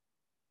ignorant.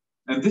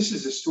 And this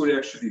is a story,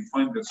 actually,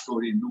 find that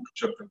story in Luke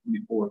chapter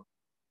 24,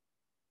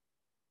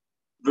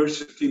 verse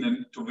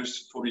 15 to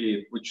verse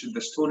 48, which is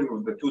the story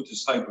of the two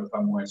disciples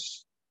from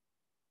West.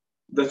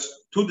 The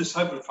two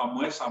disciples from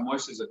West.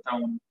 West is a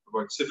town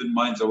about 7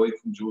 miles away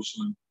from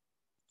Jerusalem.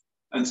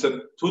 And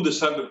so two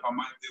disciples from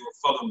West, they were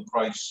following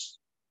Christ.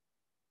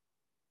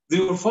 They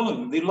were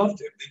following him. They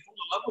loved him. They fell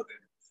in love with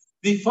him.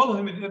 They follow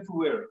him in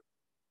everywhere.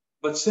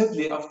 But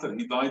sadly, after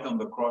he died on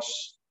the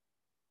cross,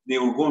 they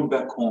were going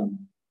back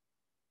home.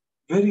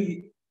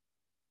 I'm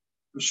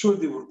sure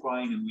they were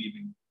crying and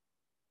weeping.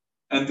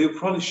 And they were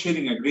probably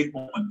sharing a great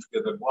moment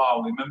together.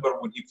 Wow, remember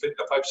when he fed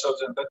the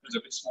 5,000? That was a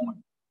best moment.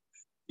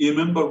 You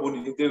remember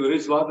when they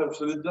raised Lazarus?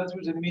 So that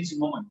was an amazing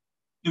moment.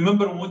 You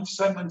remember when he went to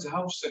Simon's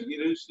house and he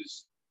raised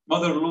his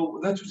mother-in-law?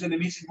 That was an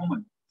amazing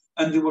moment.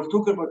 And they were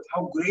talking about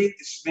how great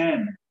this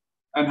man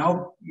and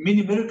how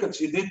many miracles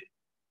he did,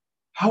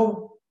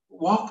 how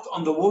walked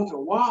on the water.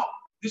 Wow,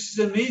 this is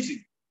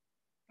amazing.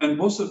 And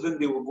most of them,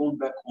 they were going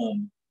back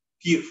home,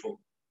 tearful,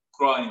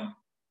 crying.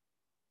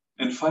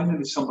 And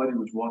finally, somebody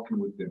was walking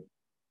with them,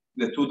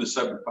 the two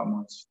disciples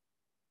from us.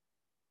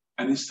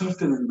 And he started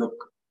to look,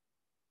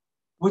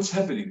 what's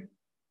happening?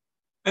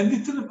 And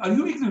they tell him, are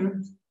you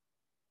ignorant?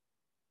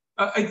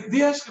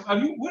 They ask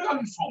him, where are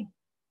you from?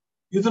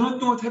 You do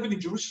not know what happened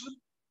in Jerusalem?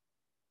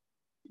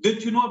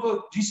 Did you know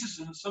about Jesus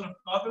and the son of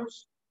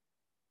others?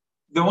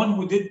 The one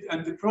who did,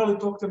 and they probably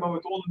talked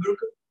about all the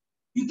miracles.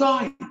 He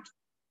died.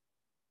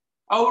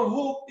 Our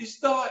hope is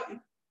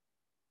dying.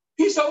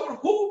 He's our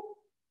hope.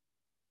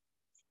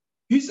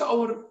 He's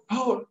our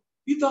power.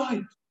 He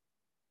died.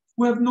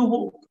 We have no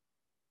hope.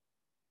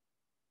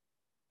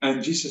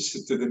 And Jesus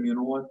said to them, you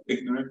know what?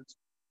 Ignorant.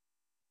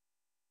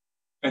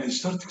 And he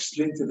started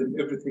explaining to them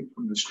everything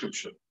from the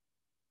scripture.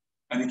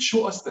 And it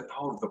showed us the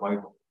power of the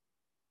Bible.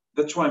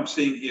 That's why I'm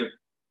saying here,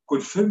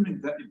 confirming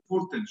the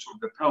importance of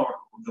the power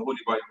of the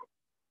Holy Bible.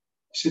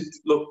 He said,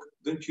 look,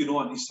 don't you know?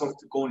 And he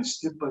started going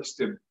step by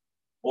step.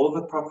 All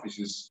the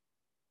prophecies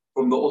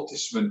from the Old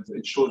Testament,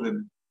 it showed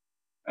them.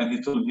 And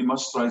he told them he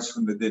must rise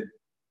from the dead.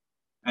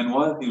 And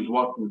while he was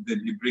walking with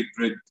them, he break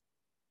bread.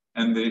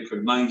 And they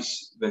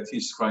recognized that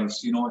he's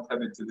Christ. You know what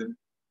happened to them?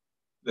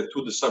 The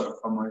two disciples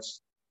from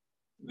us.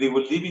 They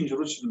were leaving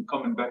Jerusalem,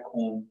 coming back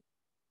home.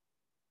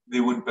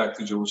 They went back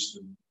to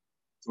Jerusalem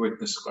to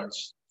witness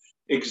Christ.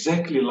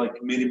 Exactly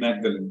like Mary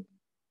Magdalene.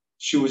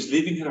 She was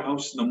leaving her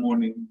house in the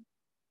morning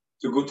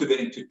to go to the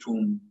empty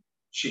tomb.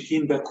 She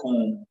came back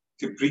home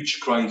to preach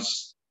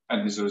Christ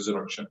and his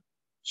resurrection.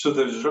 So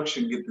the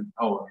resurrection gave them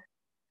power,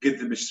 give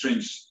them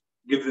strength,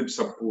 give them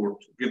support,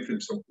 give them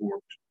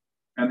support.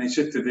 And he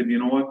said to them, you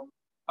know what?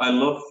 I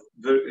love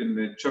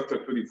in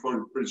chapter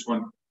 24, verse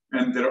 1,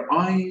 and their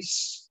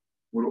eyes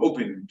were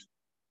opened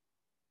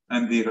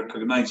and they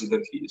recognized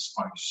that he is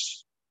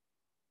Christ.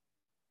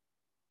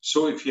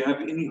 So if you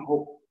have any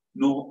hope,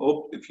 no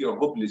hope, if you are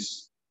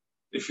hopeless,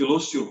 if you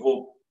lost your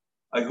hope,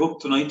 I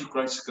hope tonight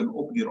Christ can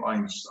open your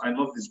eyes. I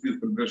love this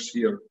beautiful verse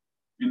here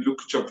in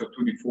Luke chapter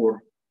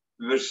 24,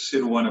 verse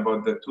 01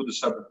 about the two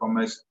disciples from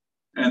us,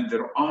 and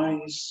their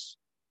eyes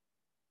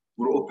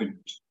were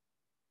opened.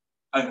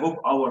 I hope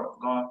our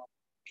God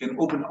can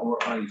open our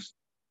eyes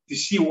to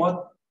see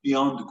what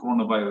beyond the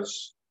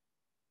coronavirus.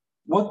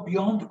 What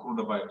beyond the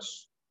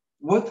coronavirus?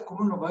 What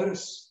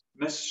coronavirus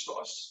message to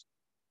us?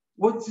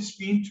 What this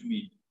mean to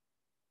me?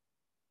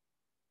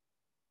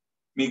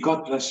 May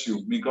God bless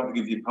you. May God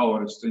give you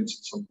power, strength,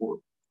 and support.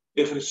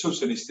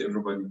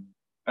 Everybody.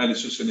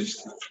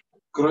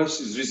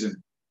 Christ is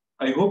risen.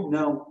 I hope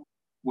now,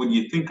 when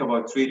you think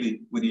about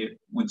really,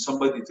 when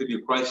somebody tell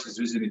you Christ is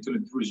risen, you tell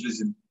him through is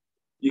risen,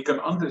 you can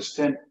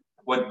understand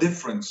what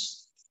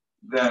difference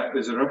the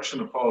resurrection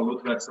of our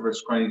Lord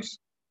Jesus Christ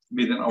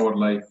made in our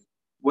life.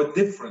 What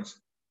difference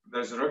the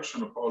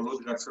resurrection of our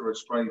Lord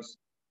Jesus Christ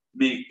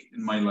make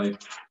in my life.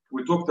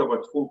 We talked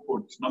about 4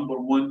 points. Number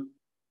one,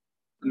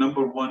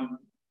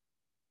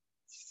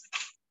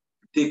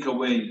 take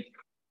away,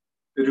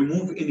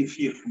 remove any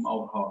fear from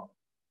our heart.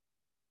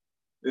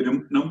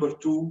 Number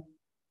 2,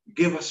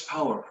 give us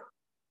power,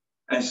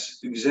 as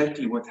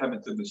exactly what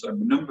happened to this.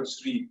 Number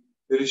 3,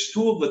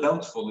 restore the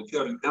doubtful. If you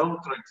are in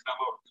doubt right now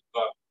about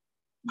God,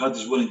 God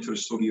is willing to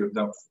restore your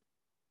doubt.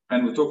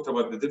 And we talked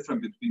about the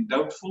difference between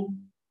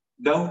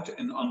doubt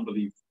and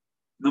unbelief.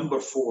 Number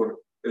 4,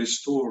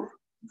 restore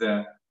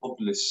the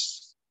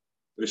hopeless.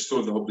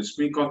 Restore the hopeless.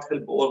 May God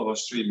help all of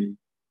us really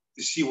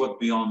to see what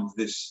beyond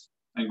this.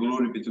 And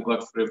glory be to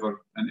God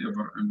forever and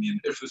ever. Amen.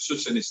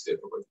 Everybody.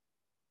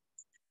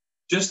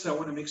 Just I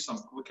want to make some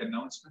quick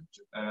announcement.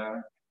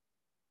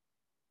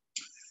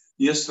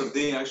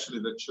 Yesterday, actually,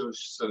 the church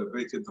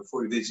celebrated the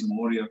 40 days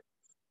memorial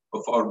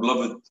of our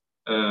beloved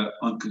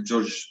Uncle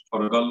George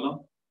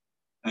Faragalla.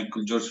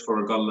 Uncle George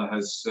Faragalla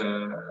has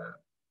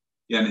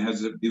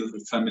a beautiful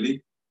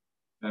family.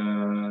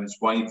 His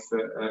wife,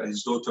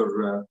 his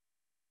daughter,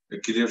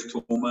 Claire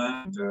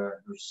Toma, and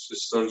her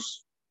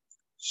sisters,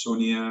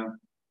 Sonia,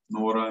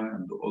 Nora,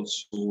 and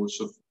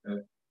also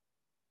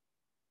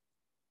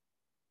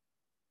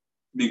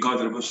may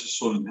God repose his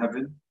soul in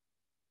heaven.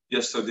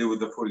 Yesterday with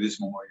the 40 days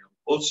memorial.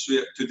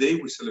 Also today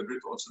we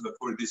celebrate also the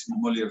 40 days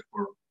memorial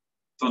for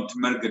Tante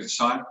Margaret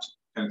Saad.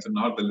 كانت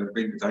النهارده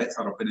ال40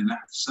 بتاعتها ربنا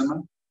ينحها في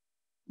السماء.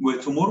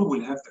 Tomorrow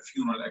we'll have the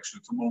funeral.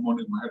 Actually tomorrow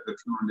morning we'll have the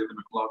funeral 11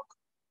 o'clock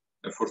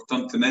for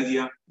Tante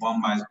Nadia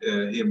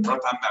هي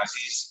مرات عم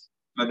عزيز.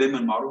 احنا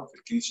دايما معروف في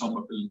الكنيسه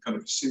هم كانوا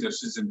في السينيور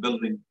سيزن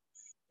بيلدينج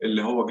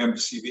اللي هو جنب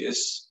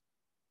CBS.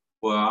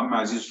 وعم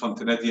عزيز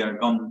وطنط ناديه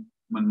جم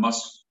من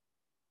مصر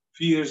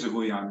في years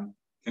ago يعني.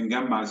 كان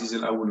جنب عزيز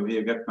الاول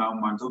وهي جت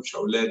معاهم ما عندهمش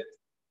اولاد.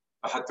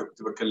 فحتى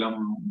كنت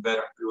بكلمهم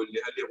امبارح بيقول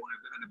لي قال لي يا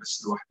ابونا انا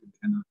بس لوحدي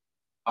هنا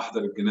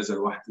احضر الجنازه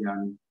لوحدي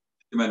يعني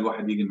احتمال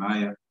واحد يجي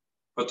معايا.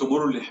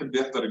 فتمر اللي يحب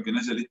يحضر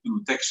الجنازه الاثنين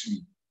وتاكس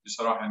مي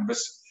بصراحه يعني.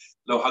 بس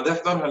لو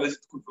هتحضرها لازم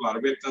تكون في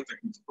العربيه بتاعتك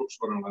ما تخرجش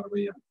بره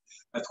العربيه يعني.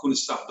 هتكون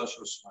الساعه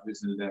 11 الصبح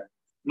باذن الله.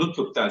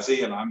 نطلب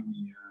تعزيه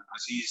لعمي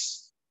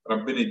عزيز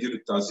ربنا يديله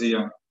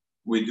التعزيه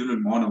ويديله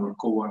المعونه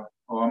والقوه.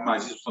 وعم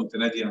عزيز وطنط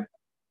ناديه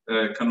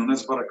كانوا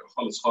ناس بركه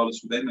خالص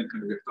خالص ودايما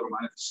كانوا بيحضروا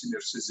معانا في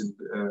السينيور سيزن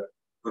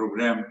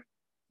بروجرام.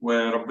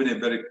 وربنا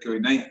يبارك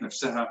وينيح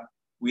نفسها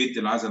ويدي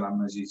العزاء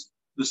لعم عزيز.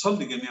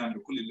 نصلي جميعا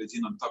لكل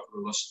الذين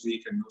انتقلوا لاست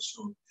ويك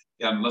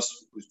يعني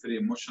لاست ويك فيري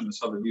ايموشن.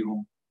 نصلي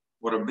ليهم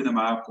وربنا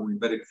معاكم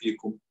ويبارك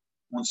فيكم.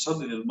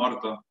 ونصلي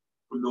للمرضى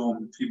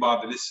كلهم. في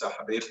بعض لسه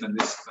حبايبنا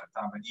لسه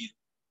تعبانين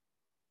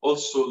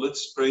Also,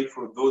 let's pray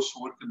for those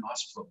who work in the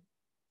hospital.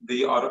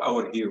 They are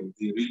our hero.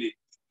 They really,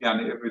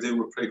 يعني every day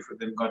we pray for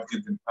them. God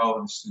give them power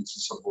and strength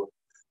and support.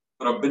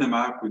 ربنا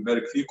معاك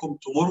ويبارك فيكم.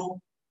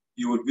 Tomorrow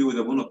you will be with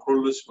أبونا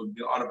كرولوس will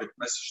be Arabic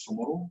message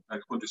tomorrow.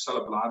 هتكون رسالة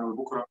بالعربي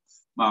بكرة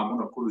مع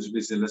أبونا كرولوس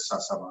بإذن الله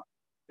الساعة 7.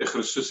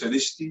 إخريستوس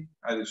أنستي،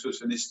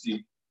 إخريستوس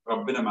أنستي،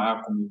 ربنا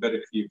معاكم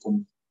ويبارك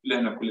فيكم.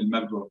 لنا كل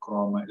المجد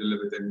والكرامة إلى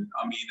الأبد.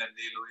 آمين.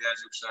 الليل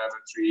ويجب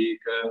سارة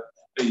ريك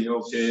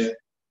أيوكي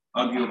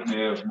أجيب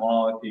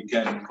نعماتي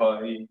كان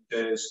قاي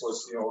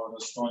تسوسي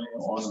ونستوني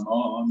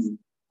ونان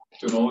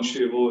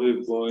تنوشي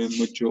وإبوي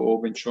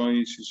مجو open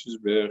choice Jesus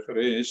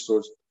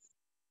بخريستوس.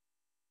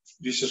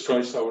 Jesus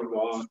Christ our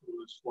God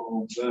who is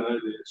from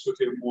the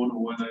Sotimon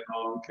when I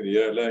am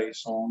Kyrie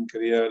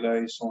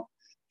eleison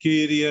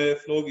Kyrie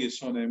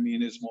flogison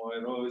eminis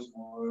moeros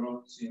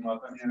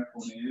simatania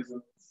conezo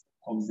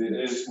om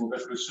de es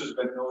Christus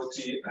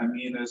benoti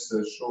amines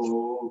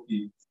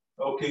shoki.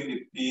 O King of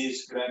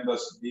peace, grant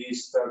us peace,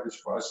 establish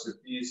for us the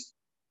peace,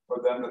 for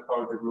them that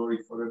are the glory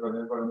forever and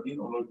ever. Amen.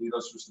 O Lord, lead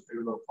us with the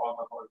favor of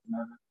Father, who art in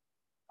heaven.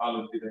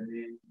 Hallowed be thy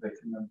name, thy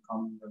kingdom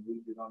come, thy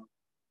will be done.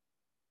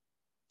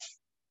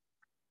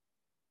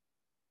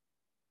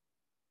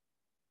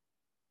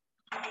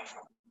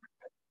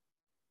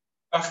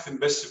 أختم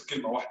بس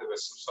بكلمة واحدة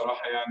بس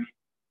بصراحة يعني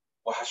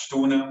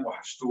وحشتونا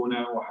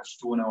وحشتونا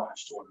وحشتونا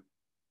وحشتونا.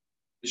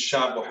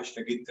 الشعب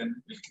وحشنا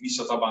جدا،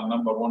 الكنيسة طبعا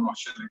نمبر 1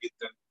 وحشنا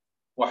جدا،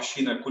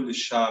 وحشينا كل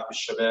الشعب،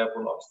 الشباب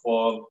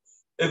والأطفال،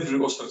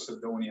 every أسرة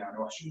صدقوني يعني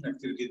وحشينا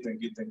كتير جدا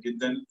جدا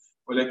جدا،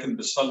 ولكن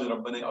بنصلي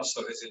ربنا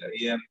يأثر هذه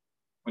الأيام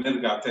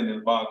ونرجع تاني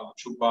لبعض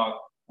ونشوف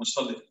بعض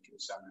ونصلي في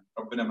الكنيسة.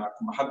 ربنا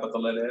معكم. محبة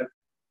الله الآب،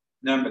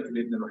 نعمة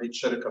الابن الوحيد،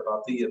 شركة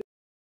تعطية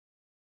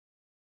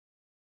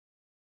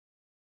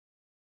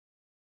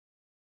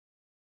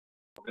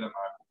ربنا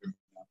معكم.